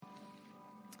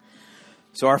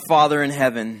So our Father in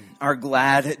heaven, our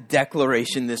glad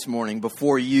declaration this morning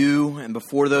before you and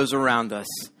before those around us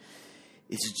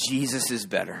is Jesus is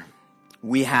better.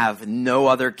 We have no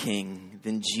other King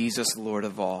than Jesus, Lord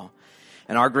of all.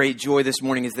 And our great joy this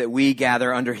morning is that we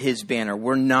gather under his banner.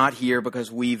 We're not here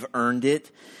because we've earned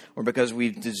it or because we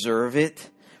deserve it.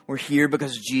 We're here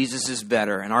because Jesus is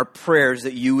better. And our prayer is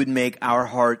that you would make our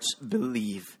hearts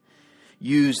believe.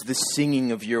 Use the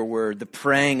singing of your word, the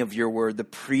praying of your word, the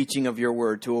preaching of your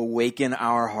word to awaken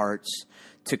our hearts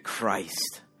to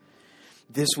Christ.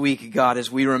 This week, God,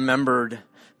 as we remembered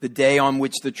the day on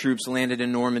which the troops landed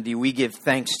in Normandy, we give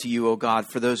thanks to you, O God,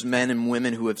 for those men and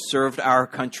women who have served our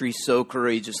country so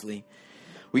courageously.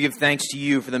 We give thanks to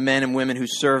you for the men and women who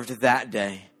served that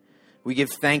day. We give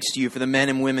thanks to you for the men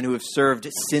and women who have served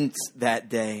since that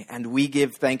day. And we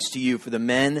give thanks to you for the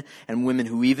men and women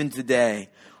who even today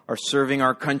are serving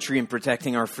our country and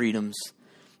protecting our freedoms.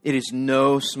 It is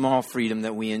no small freedom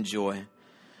that we enjoy.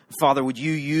 Father, would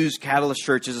you use Catalyst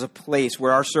Church as a place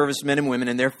where our servicemen and women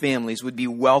and their families would be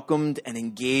welcomed and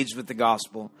engaged with the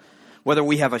gospel? Whether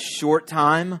we have a short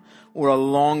time or a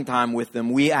long time with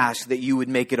them, we ask that you would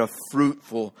make it a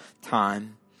fruitful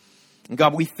time. And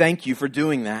God, we thank you for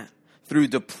doing that. Through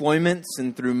deployments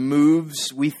and through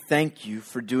moves, we thank you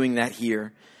for doing that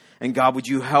here. And God, would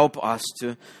you help us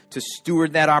to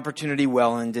steward that opportunity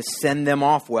well and to send them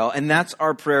off well? And that's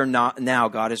our prayer now,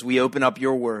 God, as we open up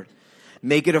your word.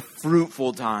 Make it a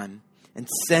fruitful time and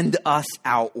send us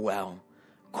out well.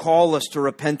 Call us to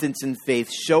repentance and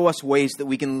faith. Show us ways that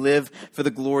we can live for the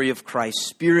glory of Christ.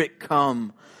 Spirit,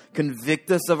 come,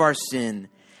 convict us of our sin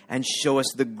and show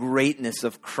us the greatness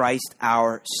of Christ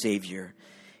our Savior.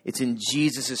 It's in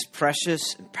Jesus'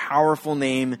 precious and powerful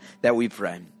name that we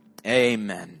pray.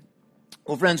 Amen.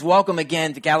 Well, friends, welcome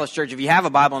again to Catalyst Church. If you have a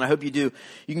Bible, and I hope you do,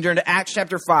 you can turn to Acts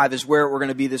chapter 5 is where we're going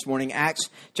to be this morning. Acts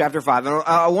chapter 5. And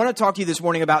I want to talk to you this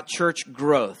morning about church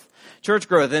growth. Church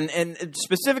growth. And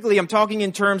specifically, I'm talking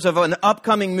in terms of an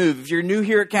upcoming move. If you're new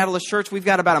here at Catalyst Church, we've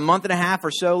got about a month and a half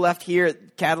or so left here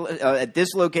at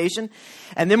this location.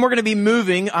 And then we're going to be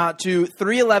moving to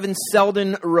 311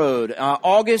 Selden Road.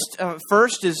 August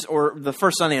 1st is, or the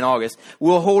first Sunday in August,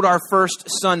 we'll hold our first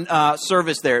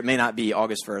service there. It may not be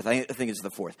August 1st. I think it's the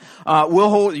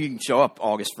 4th. You can show up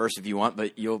August 1st if you want,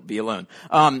 but you'll be alone.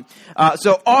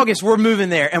 So August, we're moving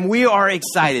there, and we are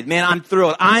excited. Man, I'm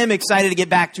thrilled. I am excited to get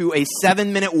back to a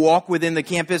 7-minute walk within the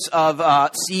campus of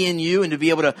CNU and to be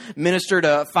able to minister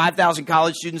to 5,000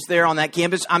 college students there on that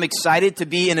campus. I'm excited to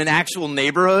be in an actual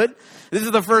neighborhood. This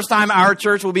is the first time our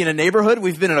church will be in a neighborhood.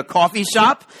 We've been in a coffee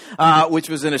shop, which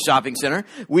was in a shopping center.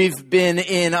 We've been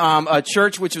in a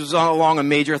church, which was along a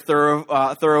major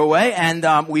thoroughway.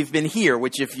 And we've been here,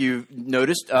 which, if you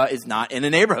noticed, is not in a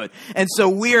neighborhood. And so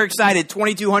we are excited.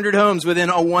 2,200 homes within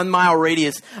a 1-mile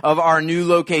radius of our new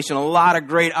location. A lot of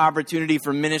great opportunity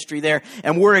for ministry there.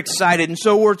 And we're excited. And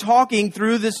so we're talking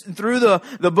through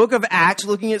the book of Acts,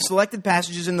 looking at selected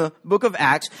passages in the book of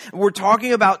Acts. We're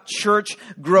talking about church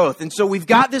growth. And so we've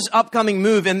got this upcoming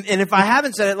move, and if I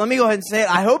haven't said it, let me go ahead and say it.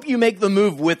 I hope you make the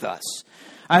move with us.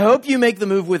 I hope you make the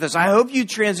move with us. I hope you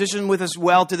transition with us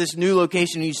well to this new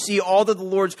location. You see all that the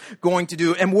Lord's going to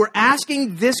do. And we're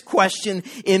asking this question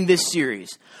in this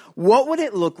series. What would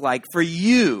it look like for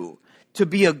you to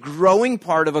be a growing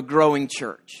part of a growing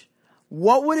church?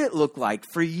 What would it look like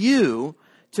for you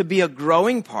to be a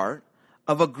growing part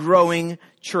of a growing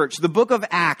church? The book of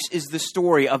Acts is the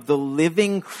story of the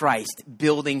living Christ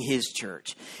building his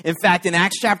church. In fact, in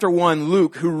Acts chapter 1,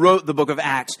 Luke, who wrote the book of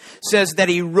Acts, says that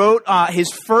he wrote his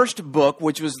first book,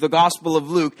 which was the Gospel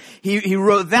of Luke. He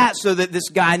wrote that so that this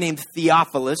guy named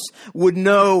Theophilus would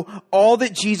know all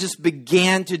that Jesus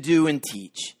began to do and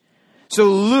teach. So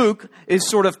Luke is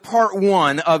sort of part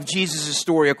one of Jesus'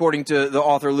 story, according to the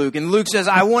author Luke. And Luke says,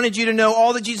 I wanted you to know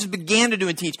all that Jesus began to do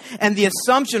and teach. And the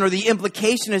assumption or the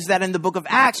implication is that in the book of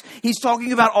Acts, he's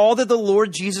talking about all that the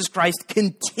Lord Jesus Christ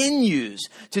continues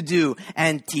to do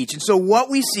and teach. And so what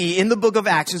we see in the book of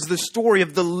Acts is the story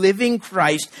of the living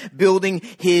Christ building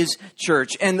his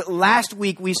church. And last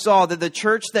week we saw that the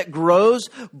church that grows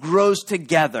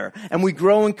together. And we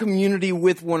grow in community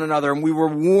with one another. And we were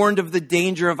warned of the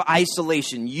danger of isolation.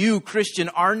 You, Christian,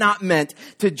 are not meant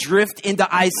to drift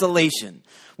into isolation.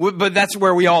 But that's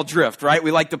where we all drift, right?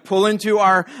 We like to pull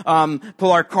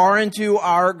our car into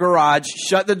our garage,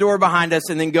 shut the door behind us,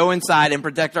 and then go inside and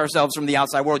protect ourselves from the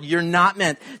outside world. You're not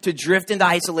meant to drift into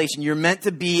isolation. You're meant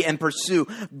to be and pursue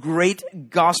great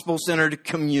gospel-centered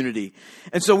community.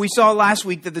 And so we saw last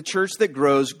week that the church that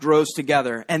grows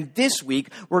together. And this week,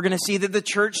 we're going to see that the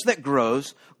church that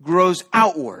grows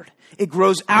outward. it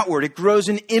grows outward. It grows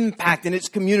in impact in its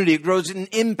community. It grows in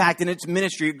impact in its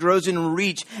ministry. It grows in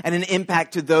reach and an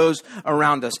impact to those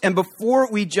around us. And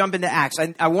before we jump into Acts,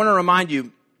 I want to remind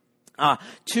you,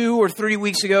 2 or 3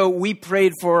 weeks ago, we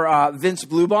prayed for Vince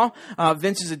Blueball.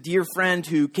 Vince is a dear friend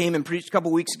who came and preached a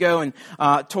couple weeks ago and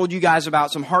told you guys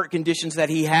about some heart conditions that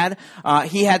he had.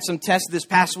 He had some tests this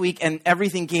past week, and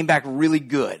everything came back really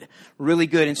good. Really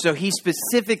good. And so he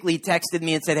specifically texted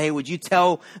me and said, hey, would you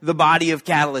tell the body of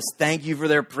Catalyst, thank you for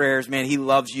their prayers, man. He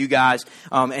loves you guys.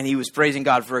 And he was praising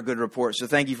God for a good report. So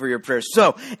thank you for your prayers.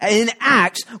 So in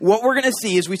Acts, what we're going to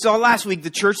see is we saw last week, the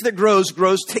church that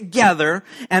grows together.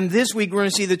 And this week, we're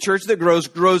going to see the church that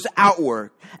grows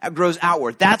outward.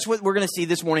 That's what we're going to see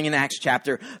this morning in Acts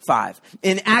chapter 5.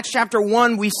 In Acts chapter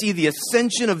 1, we see the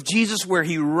ascension of Jesus where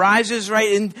he rises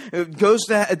right and goes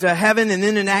to heaven. And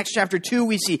then in Acts chapter 2,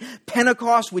 we see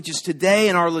Pentecost, which is today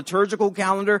in our liturgical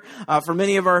calendar for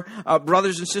many of our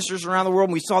brothers and sisters around the world.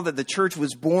 And we saw that the church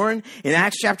was born. In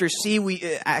Acts chapter 3,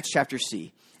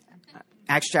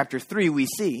 we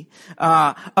see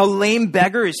a lame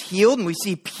beggar is healed, and we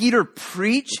see Peter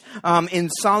preach in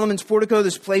Solomon's portico,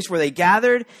 this place where they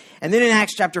gathered. And then in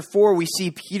Acts chapter 4, we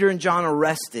see Peter and John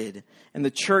arrested, and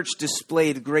the church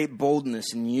displayed great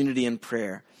boldness and unity in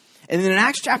prayer. And then in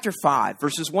Acts chapter 5,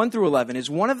 verses 1 through 11, is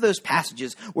one of those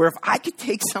passages where if I could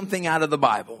take something out of the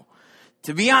Bible,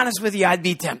 to be honest with you, I'd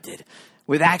be tempted.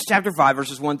 With Acts chapter 5,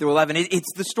 verses 1 through 11.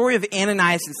 It's the story of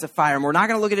Ananias and Sapphira. And we're not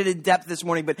going to look at it in depth this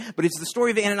morning, but it's the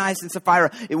story of Ananias and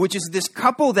Sapphira, which is this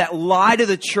couple that lie to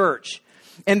the church.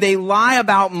 And they lie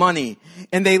about money.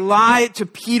 And they lie to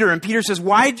Peter. And Peter says,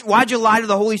 why'd you lie to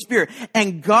the Holy Spirit?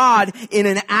 And God, in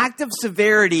an act of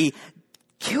severity,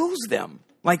 kills them.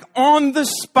 Like on the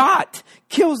spot,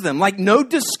 kills them. Like no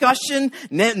discussion,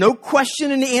 no question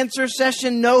and answer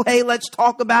session, no, hey, let's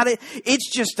talk about it.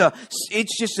 It's just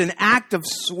an act of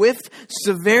swift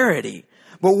severity.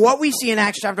 But what we see in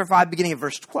Acts chapter 5, beginning at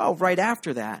verse 12, right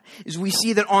after that, is we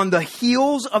see that on the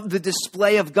heels of the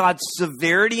display of God's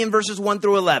severity in verses 1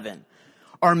 through 11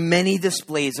 are many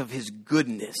displays of his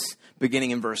goodness,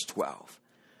 beginning in verse 12.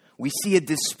 We see a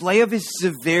display of his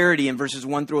severity in verses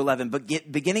 1 through 11. But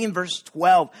beginning in verse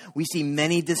 12, we see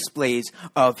many displays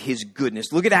of his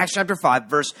goodness. Look at Acts chapter 5,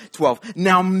 verse 12.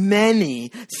 Now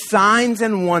many signs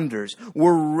and wonders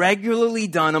were regularly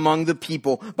done among the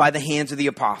people by the hands of the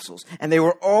apostles. And they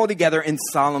were all together in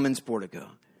Solomon's portico.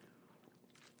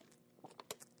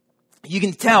 You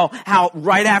can tell how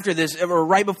right after this, or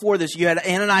right before this, you had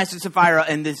Ananias and Sapphira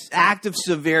and this act of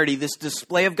severity, this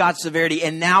display of God's severity.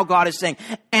 And now God is saying,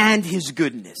 and his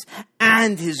goodness,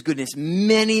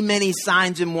 many, many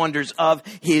signs and wonders of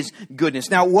his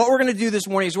goodness. Now, what we're going to do this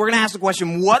morning is we're going to ask the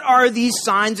question, what are these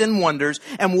signs and wonders,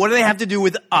 and what do they have to do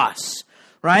with us?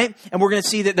 Right? And we're going to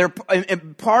see that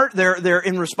they're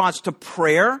in response to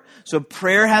prayer. So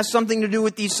prayer has something to do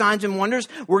with these signs and wonders.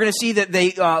 We're going to see that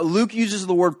Luke uses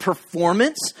the word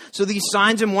performance. So these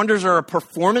signs and wonders are a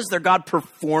performance. They're God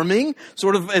performing,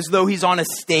 sort of as though he's on a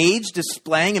stage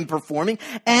displaying and performing.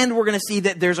 And we're going to see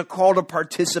that there's a call to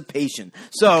participation.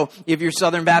 So if you're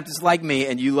Southern Baptist like me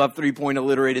and you love 3-point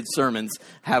alliterated sermons,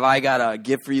 have I got a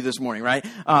gift for you this morning, right?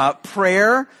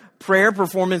 Prayer,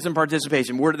 performance, and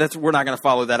participation. We're not going to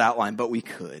follow that outline, but we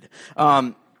could.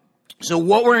 So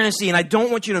what we're going to see, and I don't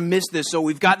want you to miss this. So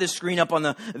we've got this screen up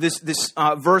on this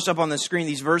verse up on the screen.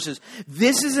 These verses.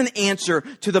 This is an answer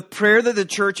to the prayer that the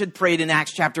church had prayed in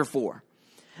Acts chapter 4.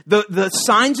 The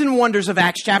signs and wonders of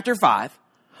Acts chapter 5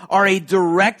 are a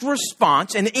direct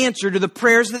response and answer to the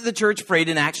prayers that the church prayed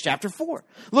in Acts chapter 4.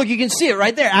 Look, you can see it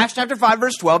right there. Acts chapter 5,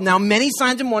 verse 12. Now many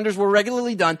signs and wonders were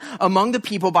regularly done among the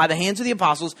people by the hands of the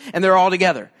apostles, and they're all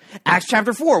together. Acts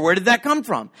chapter 4, where did that come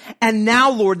from? And now,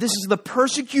 Lord, this is the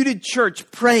persecuted church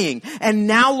praying. And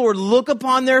now, Lord, look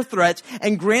upon their threats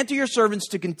and grant to your servants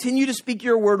to continue to speak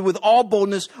your word with all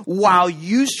boldness while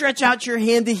you stretch out your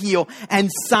hand to heal, and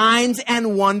signs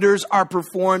and wonders are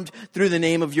performed through the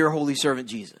name of your holy servant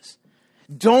Jesus.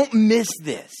 Don't miss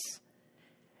this.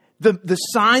 The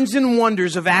signs and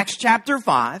wonders of Acts chapter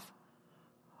 5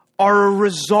 are a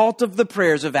result of the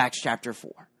prayers of Acts chapter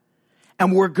 4.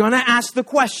 And we're going to ask the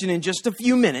question in just a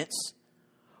few minutes,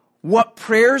 what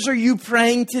prayers are you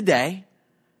praying today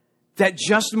that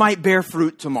just might bear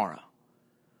fruit tomorrow?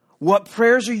 What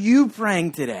prayers are you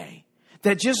praying today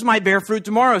that just might bear fruit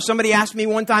tomorrow? Somebody asked me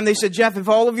one time, they said, Jeff, if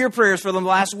all of your prayers for the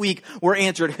last week were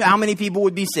answered, how many people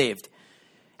would be saved?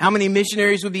 How many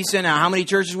missionaries would be sent out? How many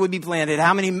churches would be planted?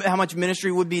 How much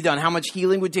ministry would be done? How much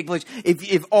healing would take place?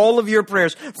 If all of your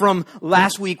prayers from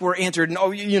last week were answered, and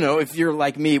if you're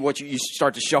like me, you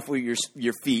start to shuffle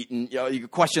your feet, and a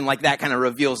question like that kind of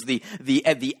reveals the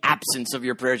absence of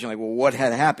your prayers. You're like, well, what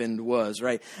had happened was,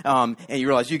 right? And you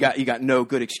realize you got no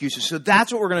good excuses. So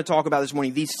that's what we're going to talk about this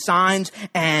morning, these signs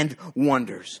and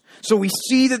wonders. So we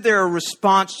see that they're a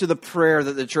response to the prayer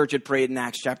that the church had prayed in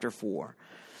Acts chapter 4.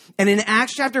 And in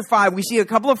Acts chapter 5, we see a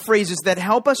couple of phrases that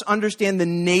help us understand the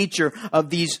nature of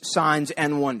these signs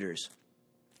and wonders.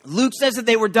 Luke says that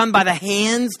they were done by the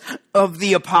hands of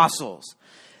the apostles.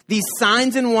 These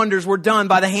signs and wonders were done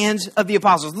by the hands of the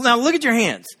apostles. Now look at your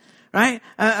hands, right?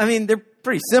 They're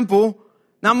pretty simple.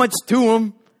 Not much to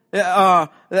them.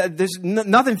 There's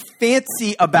nothing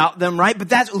fancy about them, right? But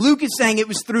that's Luke is saying it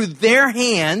was through their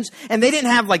hands, and they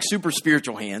didn't have like super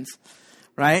spiritual hands,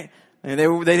 right? They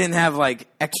didn't have like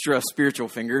extra spiritual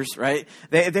fingers, right?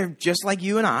 They're just like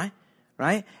you and I,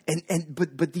 right?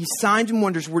 But these signs and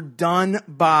wonders were done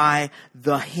by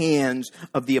the hands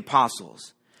of the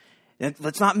apostles. And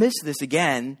let's not miss this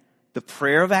again. The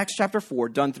prayer of Acts chapter 4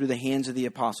 done through the hands of the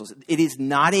apostles. It is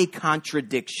not a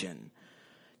contradiction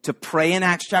to pray in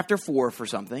Acts chapter 4 for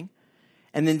something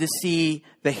and then to see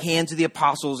the hands of the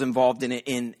apostles involved in it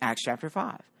in Acts chapter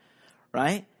 5,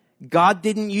 right? God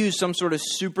didn't use some sort of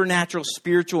supernatural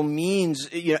spiritual means,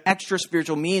 extra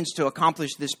spiritual means to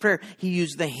accomplish this prayer. He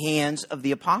used the hands of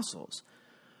the apostles.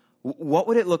 What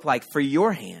would it look like for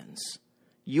your hands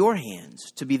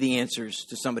to be the answers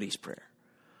to somebody's prayer?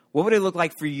 What would it look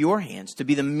like for your hands to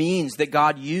be the means that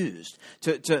God used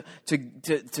to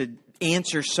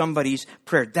answer somebody's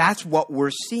prayer? That's what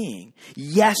we're seeing.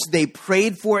 Yes, they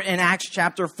prayed for it in Acts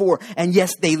chapter 4. And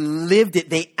yes, they lived it.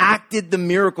 They acted the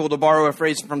miracle, to borrow a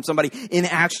phrase from somebody, in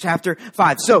Acts chapter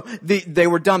 5. So they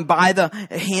were done by the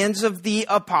hands of the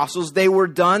apostles. They were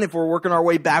done, if we're working our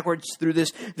way backwards through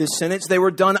this sentence, they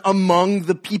were done among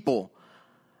the people.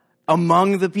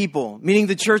 Among the people, meaning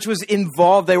the church was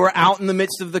involved. They were out in the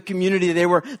midst of the community. They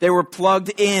were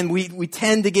plugged in. We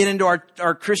tend to get into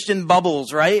our Christian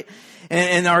bubbles, right?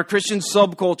 And our Christian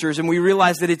subcultures. And we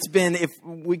realize that if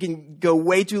we can go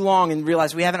way too long and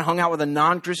realize we haven't hung out with a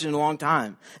non-Christian in a long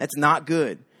time. That's not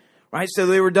good, right? So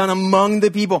they were done among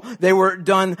the people. They were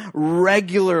done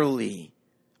regularly.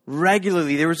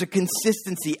 There was a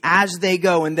consistency as they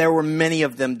go, and there were many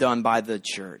of them done by the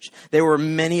church. There were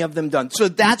many of them done. So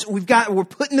we're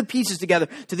putting the pieces together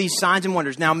to these signs and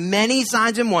wonders. Now, many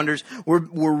signs and wonders were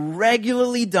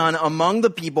regularly done among the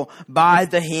people by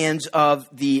the hands of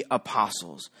the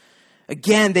apostles.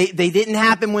 Again, they didn't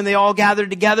happen when they all gathered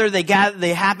together. They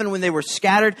happened when they were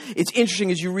scattered. It's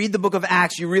interesting, as you read the book of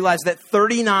Acts, you realize that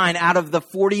 39 out of the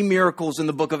 40 miracles in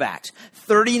the book of Acts,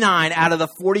 39 out of the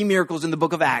 40 miracles in the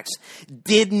book of Acts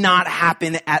did not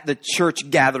happen at the church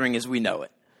gathering as we know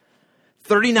it.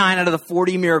 39 out of the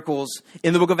 40 miracles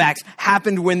in the book of Acts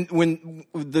happened when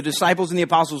the disciples and the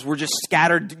apostles were just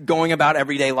scattered going about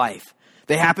everyday life.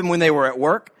 They happened when they were at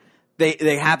work.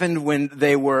 They happened when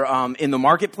they were in the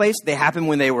marketplace. They happened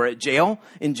when they were in jail.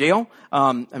 We're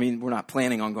not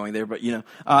planning on going there, but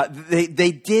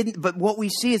they didn't. But what we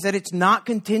see is that it's not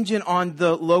contingent on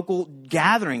the local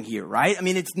gathering here, right? I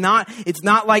mean, it's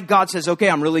not like God says, "Okay,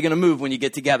 I'm really going to move when you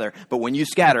get together, but when you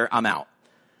scatter, I'm out."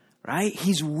 Right?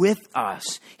 He's with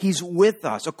us. He's with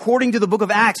us. According to the book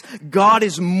of Acts, God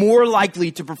is more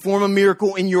likely to perform a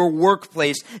miracle in your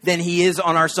workplace than he is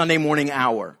on our Sunday morning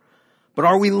hour. But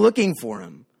are we looking for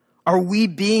him? Are we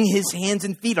being his hands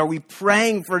and feet? Are we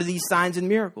praying for these signs and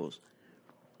miracles?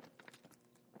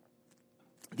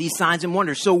 These signs and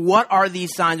wonders. So what are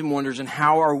these signs and wonders, and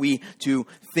how are we to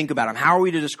think about them? How are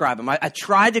we to describe them? I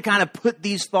tried to kind of put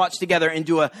these thoughts together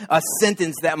into a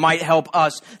sentence that might help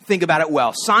us think about it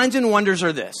well. Signs and wonders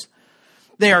are this.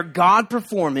 They are God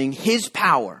performing his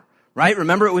power. Right?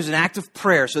 Remember, it was an act of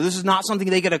prayer. So this is not something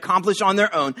they could accomplish on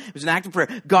their own. It was an act of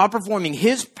prayer. God performing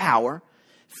his power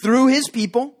through his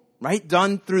people, right?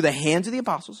 Done through the hands of the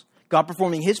apostles. God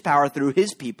performing his power through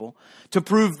his people to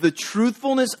prove the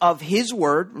truthfulness of his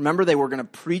word. Remember, they were going to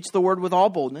preach the word with all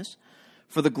boldness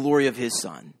for the glory of his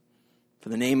son, for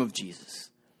the name of Jesus.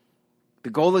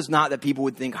 The goal is not that people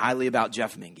would think highly about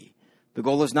Jeff Mingy. The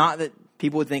goal is not that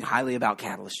people would think highly about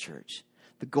Catalyst Church.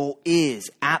 The goal is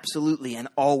absolutely and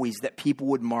always that people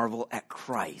would marvel at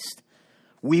Christ.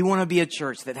 We want to be a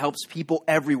church that helps people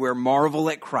everywhere marvel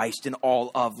at Christ in all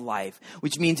of life.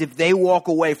 Which means if they walk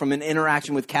away from an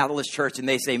interaction with Catalyst Church and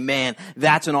they say, "Man,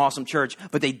 that's an awesome church,"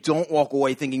 but they don't walk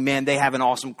away thinking, "Man, they have an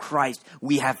awesome Christ,"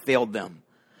 we have failed them.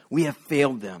 We have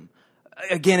failed them.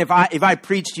 Again, if I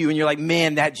preach to you and you're like,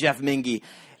 "Man, that Jeff Mingy,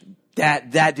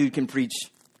 that dude can preach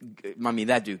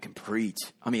that dude can preach.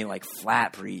 Like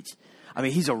flat preach.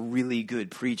 He's a really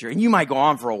good preacher. And you might go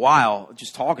on for a while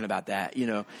just talking about that,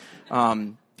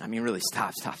 really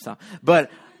stop.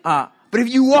 But if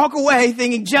you walk away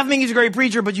thinking Jeff Minky's a great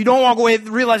preacher, but you don't walk away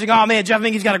realizing, oh man, Jeff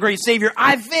Minky's got a great Savior,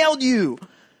 I failed you.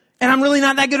 And I'm really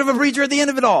not that good of a preacher at the end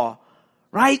of it all.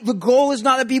 Right? The goal is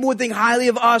not that people would think highly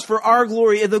of us for our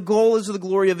glory. The goal is the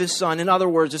glory of his Son. In other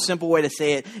words, a simple way to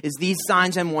say it is these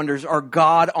signs and wonders are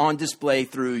God on display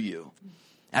through you.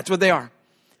 That's what they are.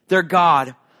 They're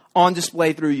God on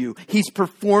display through you. He's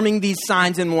performing these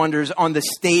signs and wonders on the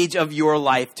stage of your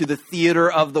life to the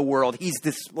theater of the world. He's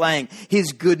displaying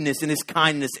his goodness and his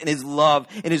kindness and his love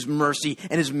and his mercy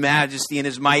and his majesty and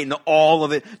his might and all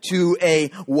of it to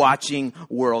a watching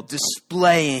world.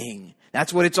 Displaying.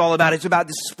 That's what it's all about. It's about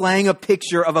displaying a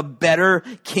picture of a better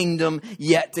kingdom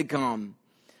yet to come.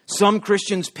 Some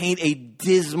Christians paint a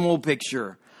dismal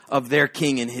picture of their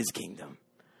king and his kingdom.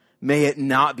 May it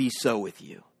not be so with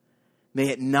you. May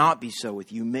it not be so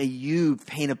with you. May you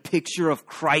paint a picture of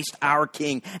Christ, our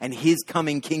King, and his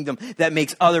coming kingdom that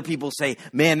makes other people say,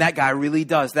 man, that guy really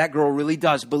does, that girl really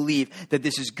does believe that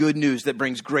this is good news that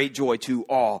brings great joy to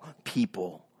all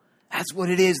people. That's what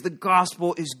it is. The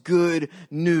gospel is good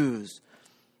news.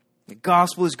 The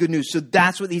gospel is good news. So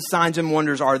that's what these signs and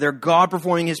wonders are. They're God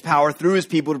performing his power through his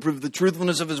people to prove the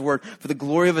truthfulness of his word for the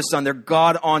glory of his Son. They're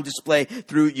God on display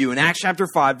through you. And Acts chapter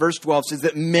 5, verse 12 says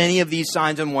that many of these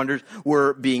signs and wonders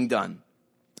were being done.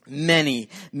 Many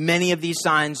of these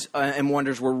signs and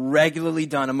wonders were regularly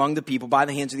done among the people by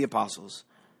the hands of the apostles.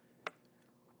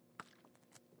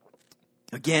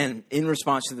 Again, in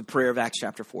response to the prayer of Acts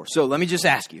chapter 4. So let me just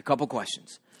ask you a couple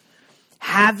questions.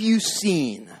 Have you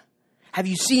seen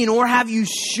or have you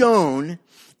shown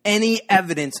any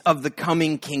evidence of the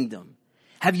coming kingdom?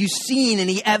 Have you seen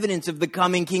any evidence of the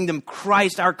coming kingdom?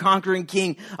 Christ, our conquering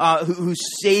King, who's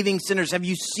saving sinners. Have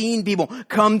you seen people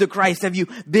come to Christ? Have you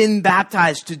been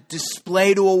baptized to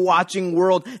display to a watching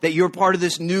world that you're part of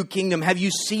this new kingdom? Have you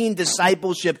seen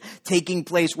discipleship taking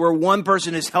place where one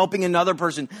person is helping another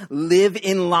person live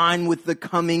in line with the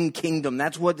coming kingdom?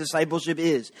 That's what discipleship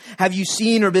is. Have you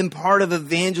seen or been part of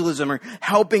evangelism or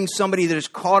helping somebody that is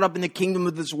caught up in the kingdom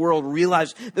of this world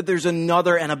realize that there's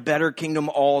another and a better kingdom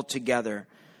altogether?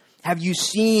 Have you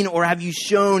seen or have you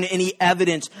shown any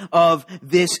evidence of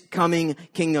this coming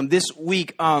kingdom? This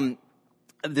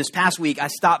past week, I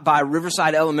stopped by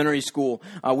Riverside Elementary School,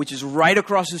 which is right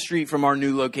across the street from our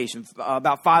new location.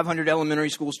 About 500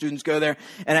 elementary school students go there.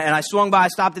 And I swung by, I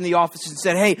stopped in the office and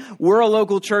said, hey, we're a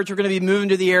local church. We're going to be moving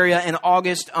to the area in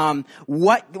August.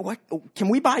 What can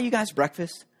we buy you guys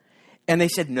breakfast? And they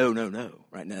said, no.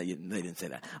 Right now, they didn't say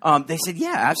that. They said,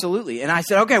 yeah, absolutely. And I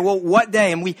said, okay, well, what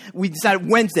day? And we decided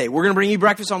Wednesday. We're going to bring you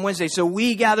breakfast on Wednesday. So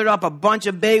we gathered up a bunch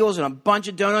of bagels and a bunch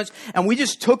of donuts, and we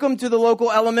just took them to the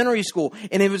local elementary school.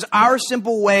 And it was our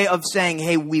simple way of saying,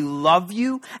 hey, we love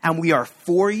you, and we are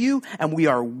for you, and we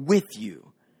are with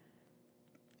you.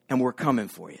 And we're coming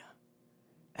for you.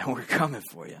 And we're coming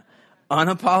for you.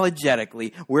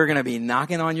 Unapologetically, we're going to be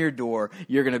knocking on your door.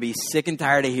 You're going to be sick and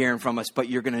tired of hearing from us, but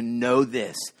you're going to know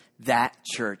this. That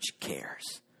church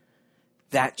cares.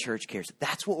 That church cares.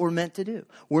 That's what we're meant to do.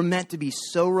 We're meant to be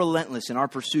so relentless in our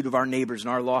pursuit of our neighbors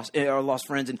and our lost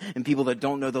friends and people that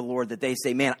don't know the Lord that they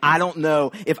say, man, I don't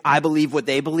know if I believe what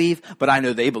they believe, but I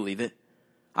know they believe it.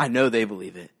 I know they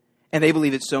believe it. And they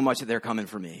believe it so much that they're coming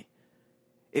for me.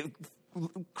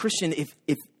 Christian,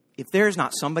 if there is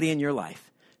not somebody in your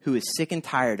life who is sick and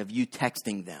tired of you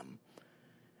texting them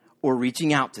or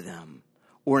reaching out to them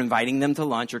or inviting them to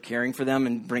lunch or caring for them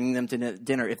and bringing them to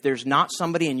dinner, if there's not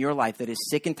somebody in your life that is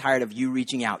sick and tired of you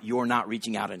reaching out, you're not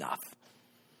reaching out enough,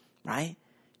 right?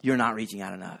 You're not reaching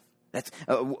out enough. That's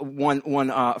one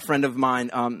friend of mine,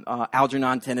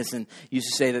 Algernon Tennyson, used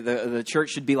to say that the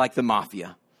church should be like the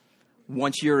mafia.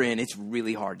 Once you're in, it's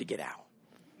really hard to get out,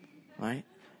 right?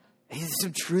 There's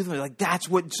some truth. Like that's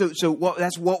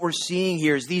what we're seeing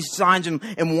here is these signs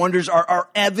and wonders are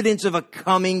evidence of a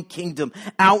coming kingdom.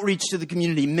 Outreach to the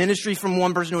community, ministry from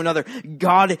one person to another,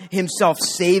 God himself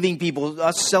saving people.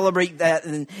 Us celebrate that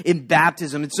in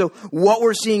baptism. And so what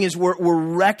we're seeing is we're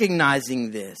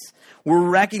recognizing this. We're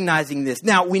recognizing this.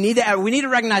 Now we need to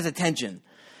recognize attention.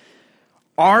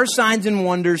 Are signs and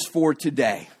wonders for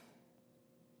today?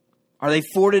 Are they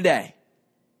for today?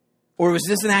 Or was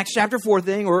this an Acts chapter 4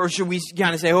 thing? Or should we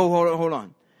kind of say, oh, hold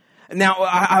on. Now,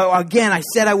 I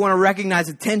said I want to recognize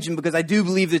attention because I do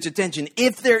believe there's attention.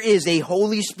 If there is a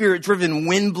Holy Spirit-driven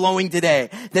wind blowing today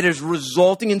that is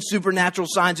resulting in supernatural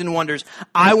signs and wonders,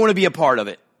 I want to be a part of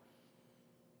it.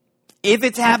 If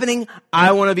it's happening,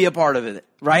 I want to be a part of it,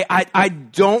 right? I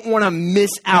don't want to miss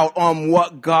out on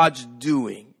what God's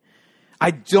doing. I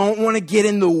don't want to get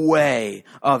in the way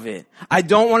of it. I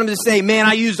don't want them to say, man,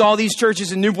 I used all these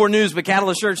churches in Newport News, but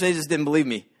Catalyst Church, they just didn't believe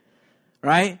me.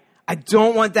 Right? I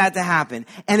don't want that to happen.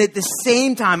 And at the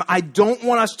same time, I don't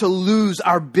want us to lose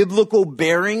our biblical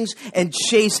bearings and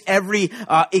chase every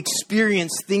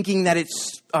experience thinking that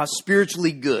it's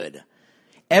spiritually good.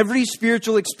 Every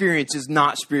spiritual experience is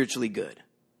not spiritually good.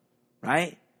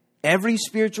 Right? Every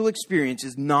spiritual experience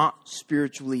is not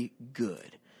spiritually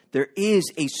good. There is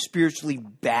a spiritually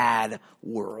bad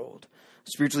world,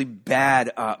 spiritually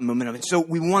bad momentum. And so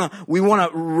we want to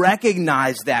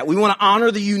recognize that. We want to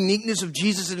honor the uniqueness of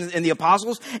Jesus and the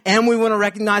apostles, and we want to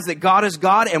recognize that God is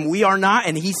God and we are not,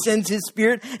 and He sends His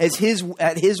Spirit at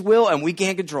His will, and we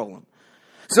can't control Him.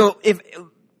 So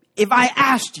if I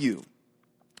asked you,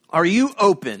 are you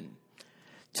open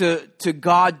to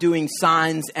God doing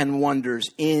signs and wonders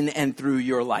in and through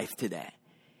your life today?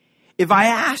 If I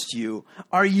asked you,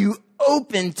 are you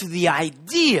open to the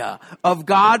idea of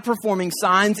God performing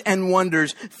signs and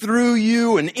wonders through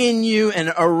you and in you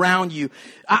and around you?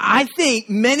 I think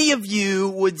many of you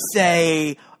would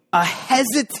say a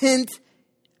hesitant,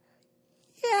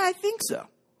 yeah, I think so.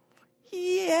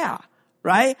 Yeah.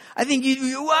 Right? I think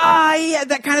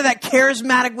that kind of that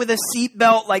charismatic with a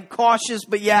seatbelt, like cautious,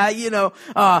 but yeah,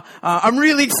 I'm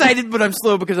really excited, but I'm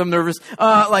slow because I'm nervous.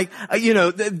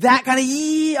 That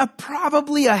kind of,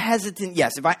 probably a hesitant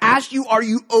yes. If I asked you, are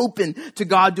you open to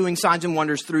God doing signs and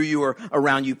wonders through you or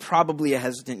around you? Probably a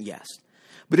hesitant yes.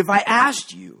 But if I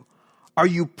asked you, are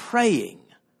you praying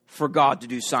for God to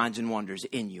do signs and wonders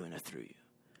in you and through you?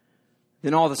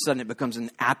 Then all of a sudden it becomes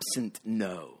an absent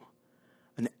no.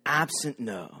 An absent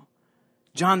no.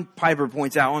 John Piper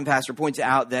points out, one pastor points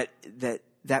out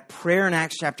that prayer in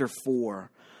Acts chapter 4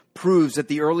 proves that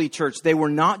the early church, they were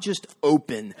not just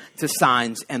open to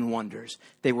signs and wonders.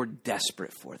 They were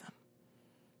desperate for them.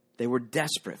 They were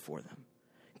desperate for them.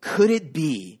 Could it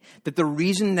be that the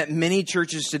reason that many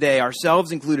churches today,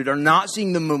 ourselves included, are not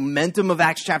seeing the momentum of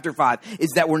Acts chapter 5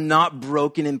 is that we're not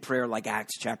broken in prayer like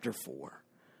Acts chapter 4?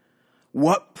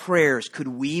 What prayers could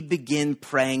we begin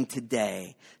praying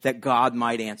today that God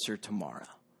might answer tomorrow?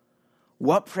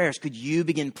 What prayers could you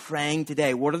begin praying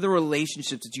today? What are the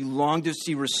relationships that you long to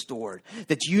see restored?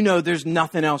 That you know there's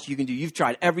nothing else you can do. You've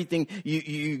tried everything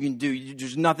you can do.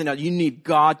 There's nothing else. You need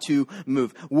God to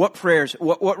move. What prayers,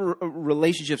 what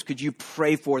relationships could you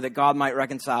pray for that God might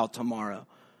reconcile tomorrow?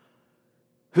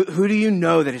 Who do you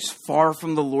know that is far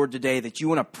from the Lord today that you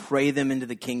want to pray them into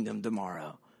the kingdom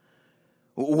tomorrow?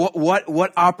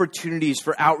 What opportunities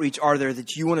for outreach are there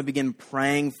that you want to begin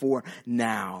praying for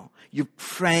now? You're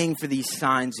praying for these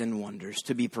signs and wonders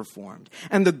to be performed.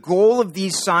 And the goal of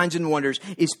these signs and wonders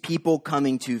is people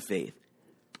coming to faith.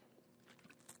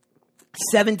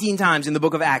 17 times in the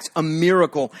book of Acts, a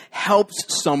miracle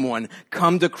helps someone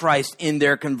come to Christ in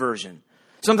their conversion.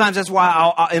 Sometimes that's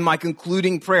why in my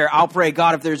concluding prayer, I'll pray,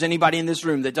 God, if there's anybody in this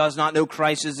room that does not know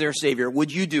Christ as their Savior,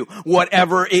 would you do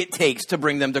whatever it takes to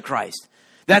bring them to Christ?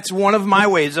 That's one of my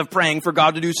ways of praying for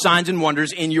God to do signs and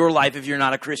wonders in your life if you're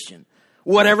not a Christian.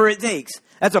 Whatever it takes.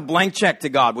 That's a blank check to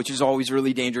God, which is always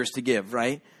really dangerous to give,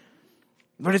 right?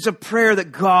 But it's a prayer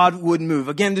that God would move.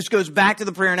 Again, this goes back to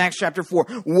the prayer in Acts chapter 4.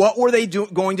 What were they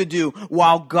going to do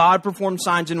while God performed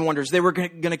signs and wonders? They were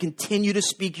going to continue to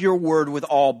speak your word with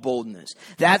all boldness.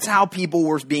 That's how people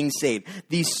were being saved.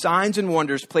 These signs and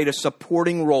wonders played a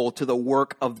supporting role to the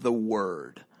work of the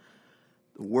word.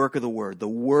 The work of the word. The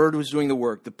word was doing the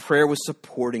work. The prayer was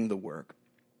supporting the work.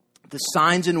 The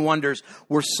signs and wonders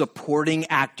were supporting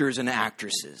actors and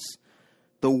actresses.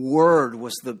 The word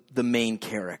was the main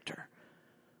character.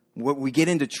 We get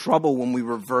into trouble when we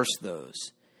reverse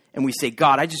those. And we say,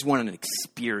 God, I just want an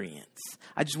experience.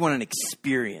 I just want an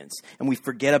experience. And we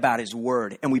forget about His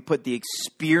word. And we put the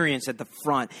experience at the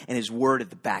front and His word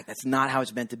at the back. That's not how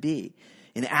it's meant to be.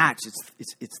 In Acts,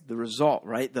 it's the result,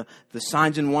 right? The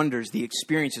signs and wonders, the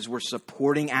experiences were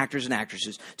supporting actors and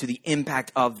actresses to the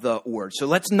impact of the word. So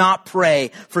let's not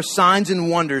pray for signs and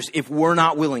wonders if we're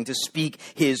not willing to speak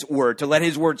His word, to let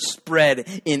His word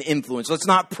spread in influence. Let's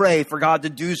not pray for God to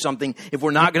do something if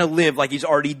we're not going to live like He's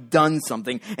already done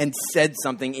something and said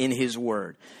something in His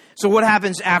word. So what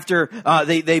happens after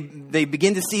they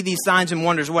begin to see these signs and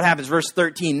wonders? What happens? Verse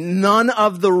 13, none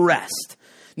of the rest,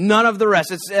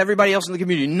 it's everybody else in the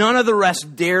community, none of the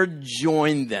rest dared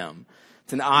join them.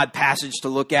 It's an odd passage to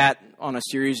look at on a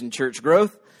series in church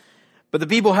growth. But the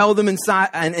people held them in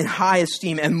high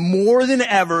esteem, and more than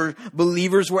ever,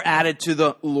 believers were added to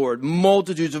the Lord.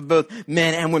 Multitudes of both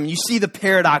men and women. You see the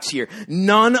paradox here.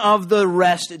 None of the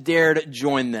rest dared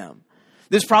join them.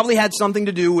 This probably had something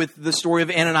to do with the story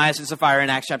of Ananias and Sapphira in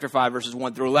Acts chapter 5, verses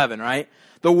 1 through 11, right?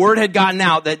 The word had gotten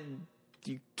out that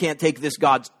you can't take this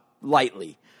God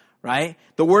lightly, right?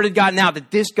 The word had gotten out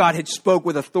that this God had spoke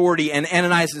with authority, and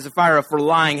Ananias and Sapphira, for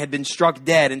lying, had been struck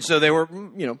dead. And so they were,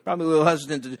 probably a little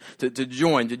hesitant to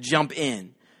join, to jump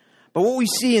in. But what we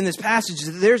see in this passage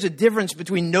is that there's a difference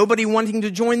between nobody wanting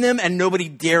to join them and nobody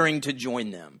daring to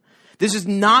join them. This is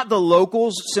not the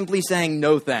locals simply saying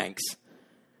no thanks.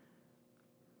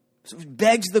 So it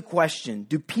begs the question,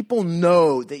 do people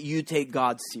know that you take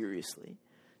God seriously?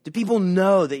 Do people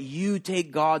know that you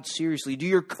take God seriously? Do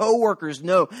your coworkers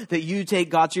know that you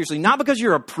take God seriously? Not because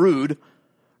you're a prude,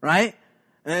 right?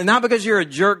 And not because you're a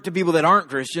jerk to people that aren't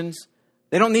Christians.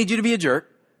 They don't need you to be a jerk.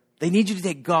 They need you to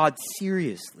take God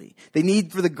seriously. They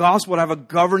need for the gospel to have a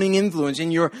governing influence in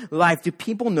your life. Do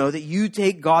people know that you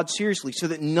take God seriously so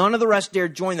that none of the rest dare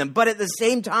join them? But at the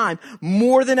same time,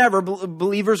 more than ever,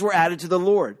 believers were added to the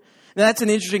Lord. Now, that's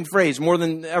an interesting phrase. More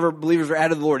than ever, believers were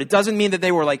added to the Lord. It doesn't mean that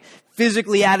they were like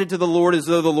physically added to the Lord as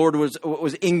though the Lord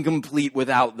was incomplete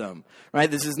without them,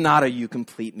 right? This is not a you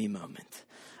complete me moment.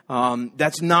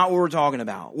 That's not what we're talking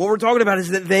about. What we're talking about is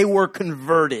that they were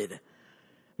converted.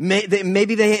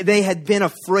 Maybe they had been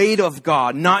afraid of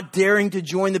God, not daring to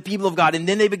join the people of God. And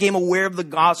then they became aware of the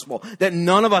gospel, that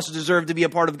none of us deserve to be a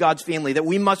part of God's family, that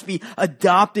we must be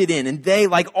adopted in. And they,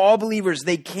 like all believers,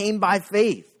 they came by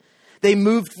faith. They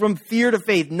moved from fear to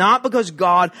faith, not because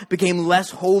God became less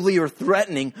holy or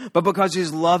threatening, but because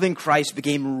his love in Christ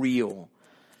became real.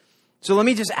 So let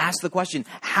me just ask the question,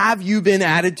 have you been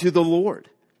added to the Lord?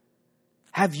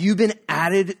 Have you been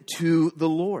added to the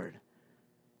Lord?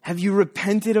 Have you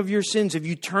repented of your sins? Have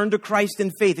you turned to Christ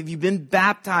in faith? Have you been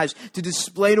baptized to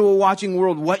display to a watching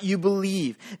world what you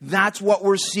believe? That's what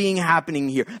we're seeing happening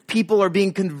here. People are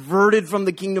being converted from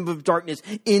the kingdom of darkness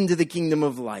into the kingdom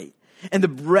of light. And the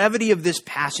brevity of this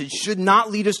passage should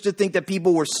not lead us to think that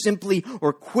people were simply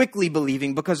or quickly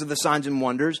believing because of the signs and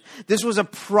wonders. This was a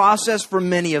process for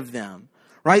many of them.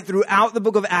 Right? Throughout the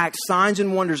book of Acts, signs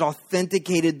and wonders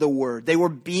authenticated the word. They were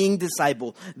being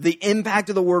discipled. The impact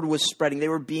of the word was spreading. They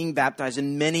were being baptized,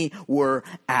 and many were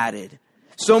added.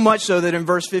 So much so that in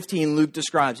verse 15, Luke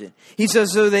describes it. He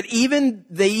says, so that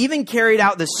they even carried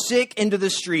out the sick into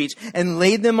the streets and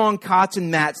laid them on cots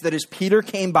and mats, that as Peter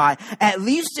came by, at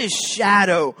least his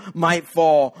shadow might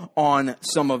fall on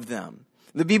some of them.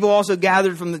 The people also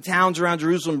gathered from the towns around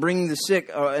Jerusalem, bringing the sick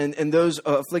and those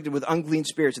afflicted with unclean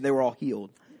spirits, and they were all healed.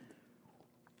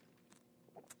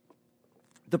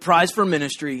 The prize for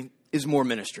ministry is more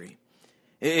ministry.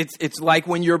 It's like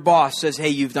when your boss says, hey,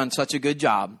 you've done such a good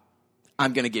job,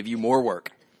 I'm going to give you more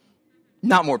work.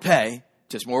 Not more pay,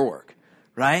 just more work,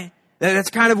 right?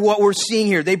 That's kind of what we're seeing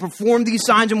here. They performed these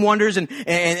signs and wonders,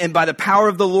 and by the power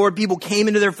of the Lord, people came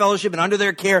into their fellowship and under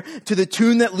their care to the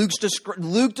tune that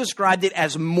Luke described it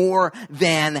as more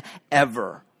than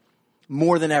ever.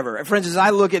 More than ever. And friends, as I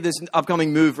look at this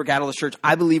upcoming move for Catalyst Church,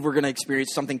 I believe we're going to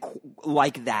experience something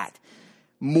like that.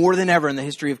 More than ever in the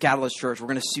history of Catalyst Church, we're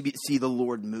going to see the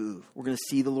Lord move. We're going to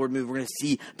see the Lord move. We're going to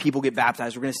see people get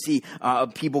baptized. We're going to see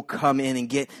people come in and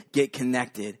get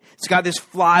connected. It's got this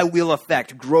flywheel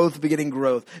effect, growth begetting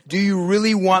growth. Do you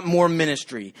really want more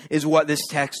ministry is what this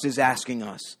text is asking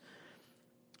us.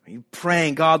 Are you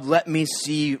praying, God, let me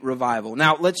see revival?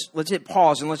 Now, let's hit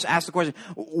pause and let's ask the question,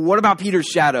 what about Peter's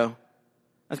shadow?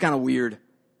 That's kind of weird,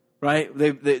 right?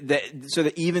 So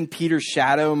that even Peter's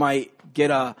shadow might get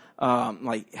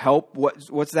help.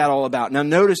 What's that all about? Now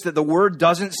notice that the word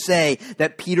doesn't say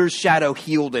that Peter's shadow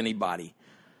healed anybody.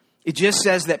 It just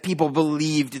says that people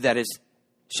believed that his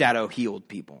shadow healed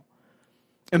people.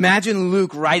 Imagine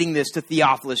Luke writing this to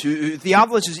Theophilus.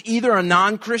 Theophilus is either a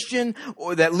non-Christian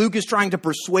or that Luke is trying to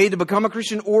persuade to become a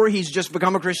Christian, or he's just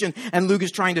become a Christian and Luke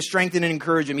is trying to strengthen and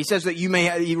encourage him. He says that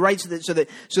he writes that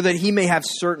so that he may have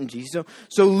certainty.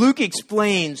 So Luke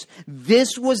explains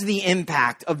this was the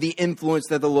impact of the influence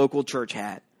that the local church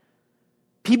had.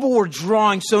 People were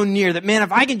drawing so near that, man,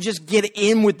 if I can just get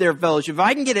in with their fellowship, if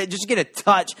I can just get a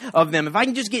touch of them, if I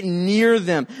can just get near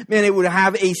them, man, it would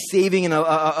have a saving and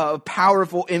a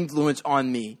powerful influence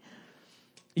on me.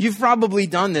 You've probably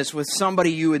done this with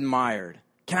somebody you admired.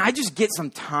 Can I just get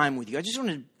some time with you? I just want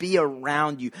to be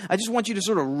around you. I just want you to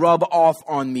sort of rub off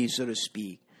on me, so to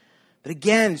speak. But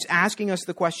again, it's asking us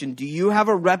the question, do you have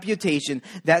a reputation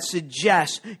that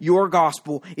suggests your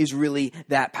gospel is really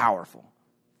that powerful?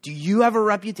 Do you have a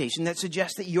reputation that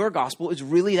suggests that your gospel is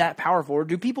really that powerful? Or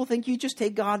do people think you just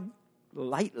take God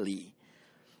lightly?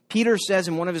 Peter says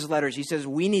in one of his letters, he says,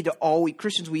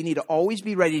 Christians, we need to always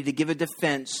be ready to give a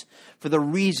defense for the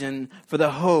reason, for the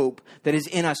hope that is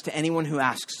in us to anyone who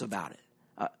asks about it.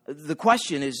 The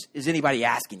question is anybody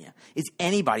asking you? Is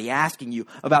anybody asking you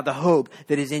about the hope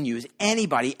that is in you? Is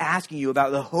anybody asking you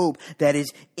about the hope that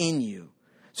is in you?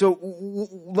 So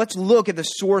let's look at the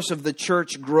source of the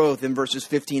church growth in verses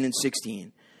 15 and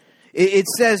 16. It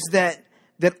says that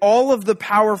all of the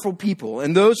powerful people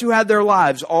and those who had their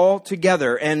lives all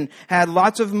together and had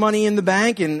lots of money in the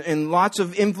bank and lots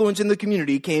of influence in the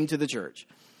community came to the church.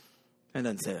 It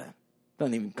doesn't say that. It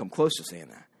doesn't even come close to saying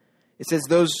that. It says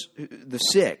the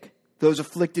sick, those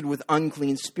afflicted with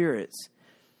unclean spirits.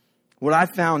 What I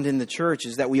found in the church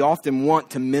is that we often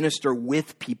want to minister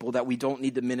with people that we don't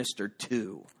need to minister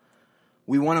to.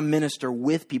 We want to minister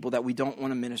with people that we don't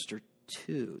want to minister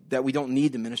to, that we don't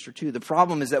need to minister to. The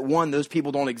problem is that, one, those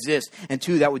people don't exist, and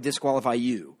two, that would disqualify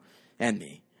you and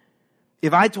me.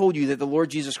 If I told you that the Lord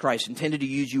Jesus Christ intended to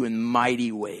use you in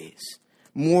mighty ways,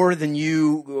 more than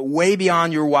you, way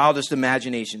beyond your wildest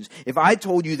imaginations, if I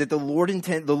told you that the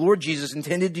Lord Jesus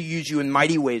intended to use you in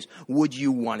mighty ways, would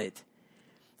you want it?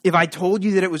 If I told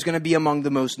you that it was going to be among the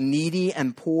most needy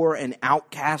and poor and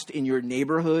outcast in your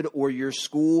neighborhood or your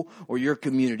school or your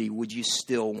community, would you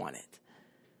still want it?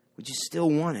 Would you still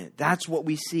want it? That's what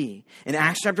we see. In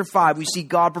Acts chapter 5, we see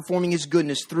God performing his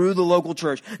goodness through the local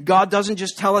church. God doesn't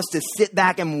just tell us to sit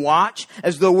back and watch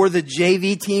as though we're the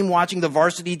JV team watching the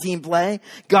varsity team play.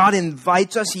 God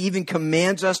invites us. He even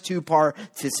commands us to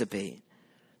participate.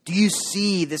 Do you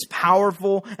see this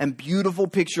powerful and beautiful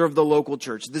picture of the local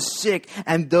church? The sick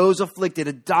and those afflicted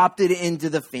adopted into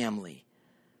the family.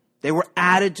 They were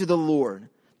added to the Lord.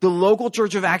 The local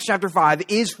church of Acts chapter 5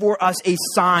 is for us a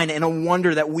sign and a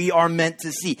wonder that we are meant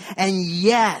to see. And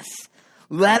yes,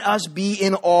 let us be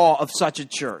in awe of such a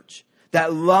church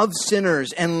that loves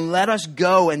sinners, and let us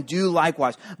go and do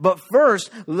likewise. But first,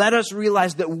 let us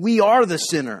realize that we are the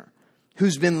sinner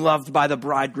who's been loved by the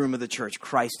bridegroom of the church,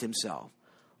 Christ himself.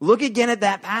 Look again at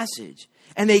that passage.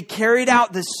 And they carried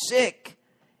out the sick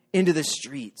into the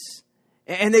streets.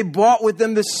 And they brought with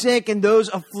them the sick and those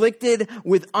afflicted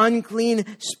with unclean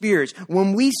spirits.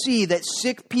 When we see that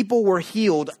sick people were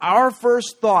healed, our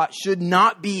first thought should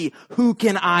not be, who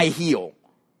can I heal?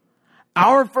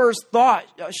 Our first thought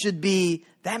should be,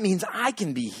 that means I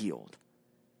can be healed.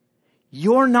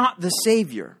 You're not the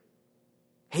Savior.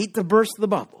 Hate to burst the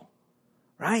bubble,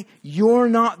 right? You're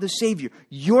not the Savior.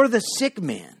 You're the sick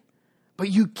man, but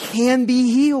you can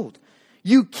be healed.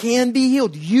 You can be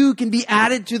healed. You can be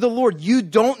added to the Lord. You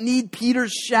don't need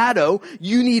Peter's shadow.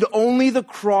 You need only the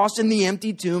cross and the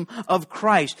empty tomb of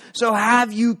Christ. So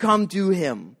have you come to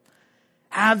him?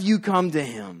 Have you come to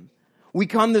him? We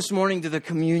come this morning to the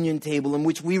communion table in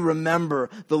which we remember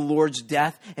the Lord's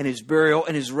death and his burial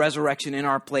and his resurrection in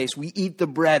our place. We eat the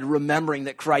bread remembering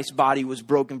that Christ's body was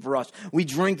broken for us. We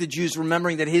drink the juice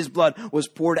remembering that his blood was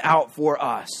poured out for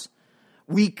us.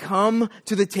 We come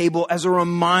to the table as a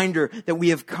reminder that we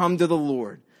have come to the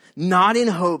Lord, not in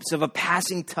hopes of a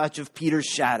passing touch of Peter's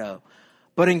shadow,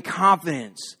 but in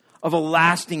confidence of a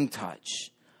lasting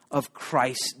touch of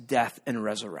Christ's death and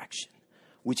resurrection,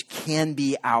 which can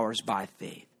be ours by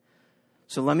faith.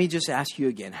 So let me just ask you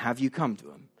again, have you come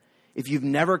to him? If you've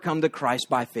never come to Christ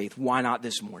by faith, why not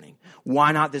this morning?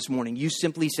 Why not this morning? You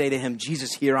simply say to him,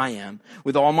 Jesus, here I am,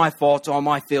 with all my faults, all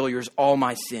my failures, all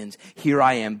my sins. Here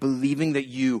I am, believing that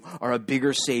you are a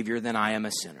bigger Savior than I am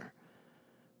a sinner.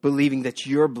 Believing that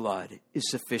your blood is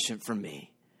sufficient for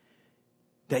me.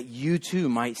 That you too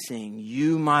might sing,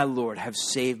 you, my Lord, have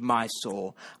saved my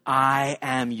soul. I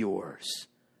am yours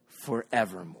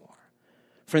forevermore.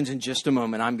 Friends, in just a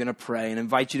moment, I'm going to pray and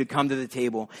invite you to come to the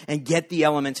table and get the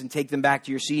elements and take them back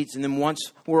to your seats. And then once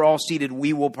we're all seated,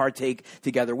 we will partake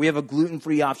together. We have a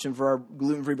gluten-free option for our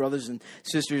gluten-free brothers and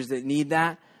sisters that need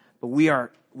that. But we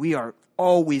are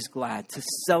always glad to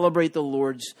celebrate the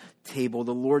Lord's table,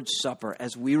 the Lord's Supper,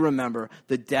 as we remember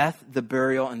the death, the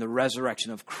burial, and the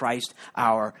resurrection of Christ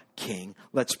our King.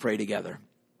 Let's pray together.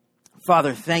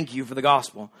 Father, thank you for the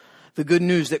gospel. The good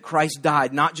news that Christ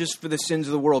died, not just for the sins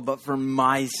of the world, but for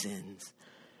my sins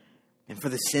and for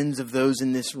the sins of those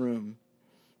in this room.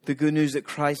 The good news that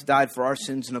Christ died for our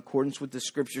sins in accordance with the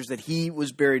Scriptures, that he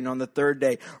was buried and on the third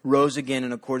day rose again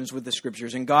in accordance with the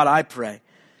Scriptures. And God, I pray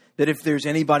that if there's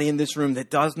anybody in this room that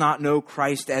does not know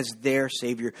Christ as their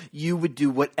Savior, you would do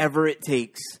whatever it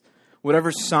takes,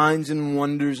 whatever signs and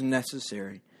wonders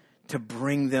necessary to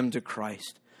bring them to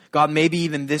Christ. God, maybe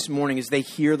even this morning as they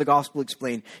hear the gospel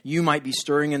explained, you might be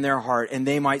stirring in their heart and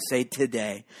they might say,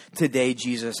 today,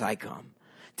 Jesus, I come.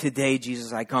 Today,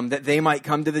 Jesus, I come. That they might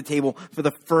come to the table for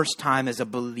the first time as a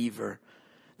believer.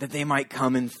 That they might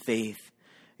come in faith.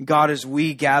 God, as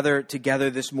we gather together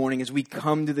this morning, as we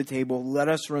come to the table, let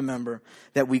us remember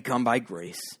that we come by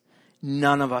grace.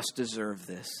 None of us deserve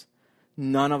this.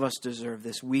 None of us deserve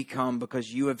this. We come because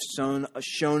you have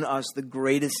shown us the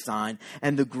greatest sign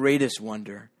and the greatest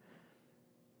wonder.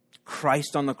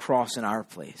 Christ on the cross in our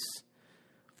place,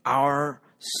 our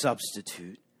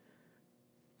substitute,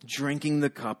 drinking the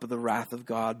cup of the wrath of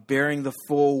God, bearing the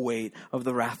full weight of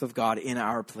the wrath of God in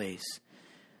our place.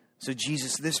 So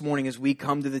Jesus, this morning as we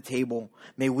come to the table,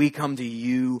 may we come to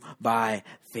you by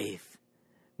faith.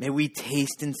 May we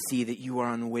taste and see that you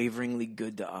are unwaveringly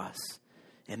good to us.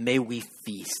 And may we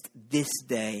feast this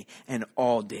day and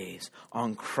all days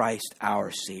on Christ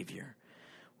our Savior.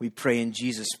 We pray in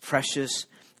Jesus' precious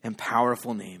and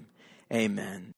powerful name. Amen.